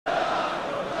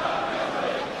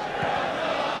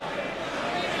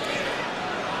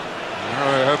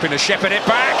hoping to shepherd it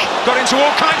back. Got into all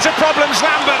kinds of problems,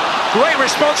 Lambert. Great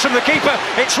response from the keeper.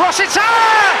 It's Rossiter!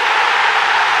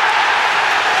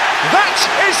 That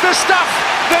is the stuff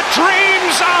that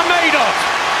dreams are made of.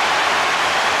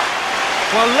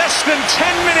 Well, less than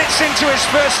 10 minutes into his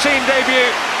first team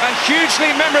debut, a hugely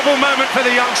memorable moment for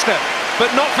the youngster, but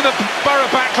not for the Borough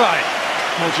backline.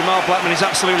 Well, Jamal Blackman is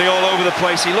absolutely all over the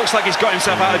place. He looks like he's got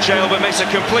himself out of jail, but makes a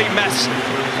complete mess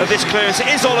of this clearance. It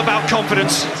is all about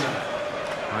confidence.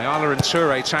 Ayala and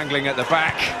Toure tangling at the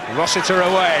back. Rossiter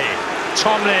away.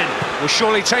 Tomlin will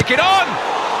surely take it on.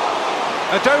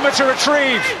 Adoma to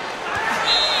retrieve.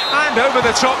 And over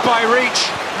the top by Reach.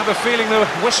 I have a feeling the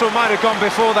whistle might have gone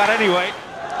before that anyway.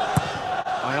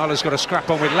 Ayala's got a scrap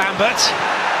on with Lambert.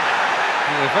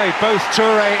 They evade both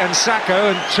Toure and Sacco,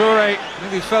 and Toure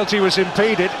maybe felt he was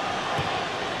impeded.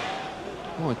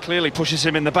 Oh, it clearly pushes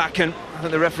him in the back, and I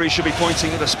think the referee should be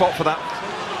pointing at the spot for that.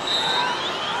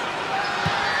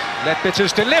 Ledbitter's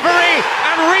delivery,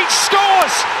 and Reach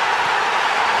scores!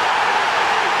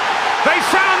 They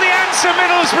found the answer,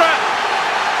 Middlesbrough!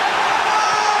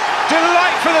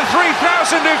 Delight for the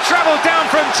 3,000 who've travelled down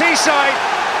from Teesside.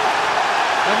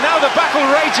 And now the battle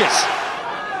rages.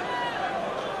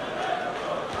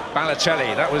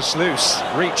 Balotelli, that was loose.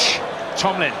 Reach,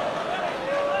 Tomlin.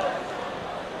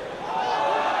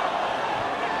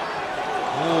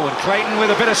 Oh, and Clayton with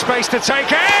a bit of space to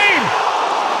take aim!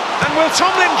 And will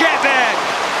Tomlin get there?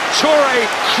 Toure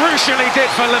crucially did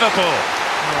for Liverpool.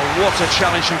 Oh, what a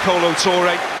challenge from Kolo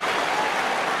Toure.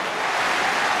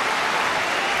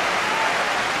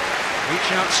 Reach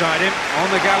outside him,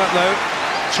 on the gallop though.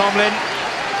 Tomlin.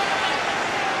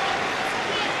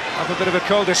 Up a bit of a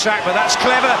cul-de-sac, but that's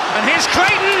clever. And here's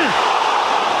Clayton!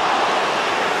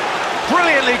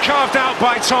 Brilliantly carved out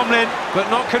by Tomlin, but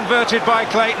not converted by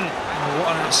Clayton. Oh,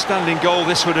 what an outstanding goal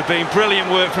this would have been. Brilliant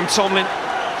work from Tomlin.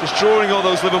 Just drawing all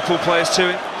those Liverpool players to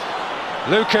it.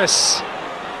 Lucas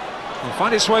will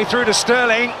find its way through to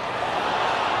Sterling.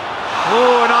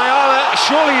 Oh, and Ayala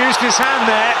surely used his hand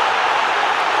there.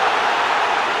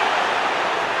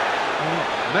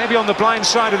 Maybe on the blind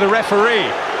side of the referee.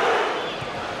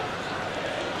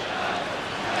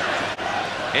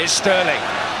 Here's Sterling.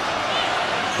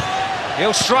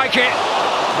 He'll strike it.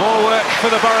 More work for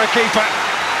the Borough keeper.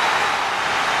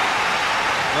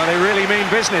 Well, they really mean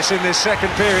business in this second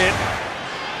period.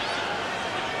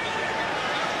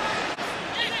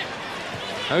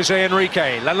 Jose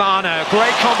Enrique, Lallana,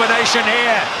 great combination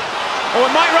here. Oh,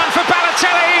 it might run for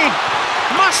Balotelli.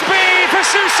 Must be for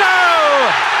Suso.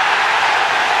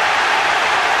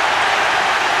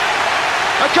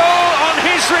 A goal on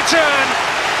his return,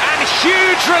 and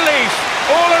huge relief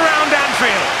all around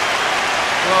Anfield.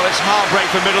 Well, it's heartbreak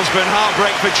for Middlesbrough and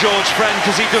heartbreak for George Friend,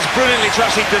 because he does brilliantly to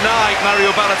actually deny Mario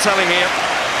Balotelli here.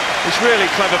 It's really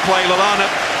clever play, Lallana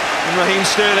and Raheem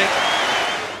Sterling.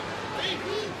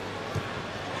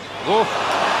 Oh.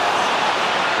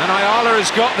 And Ayala has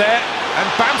got there, and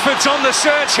Bamford's on the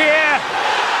search here.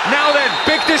 Now then,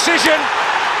 big decision,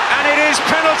 and it is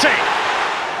penalty.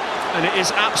 And it is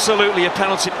absolutely a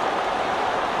penalty.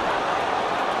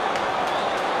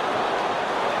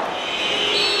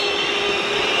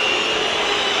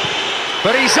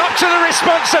 But he's up to the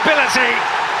responsibility.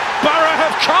 Borough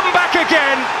have come back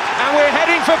again, and we're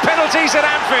heading for penalties at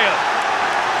Anfield.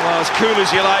 Well, as cool as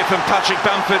you like from Patrick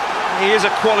Bamford, he is a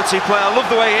quality player. I love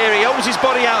the way here he opens his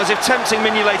body out as if tempting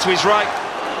Mignolet to his right.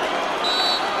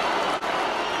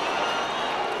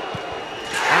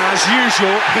 As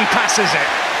usual, he passes it.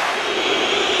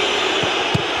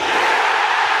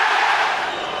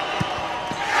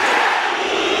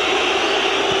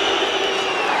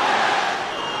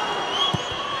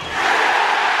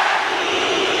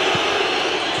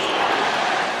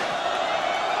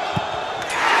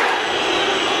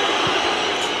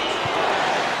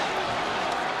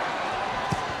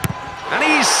 And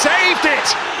he's saved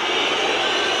it!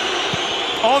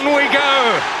 On we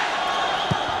go!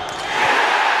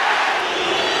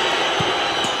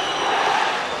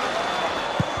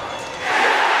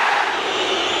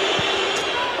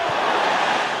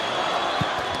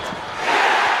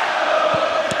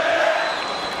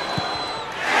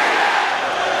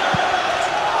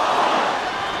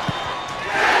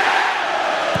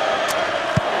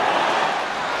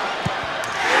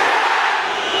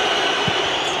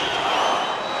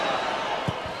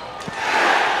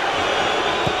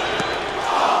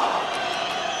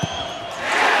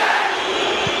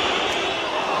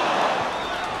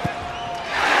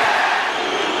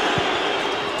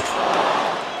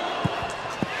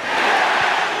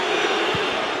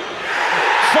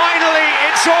 Finally,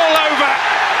 it's all over.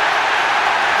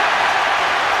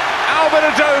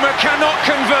 Albert Adoma cannot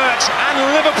convert,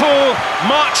 and Liverpool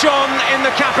march on in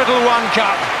the Capital One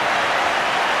Cup.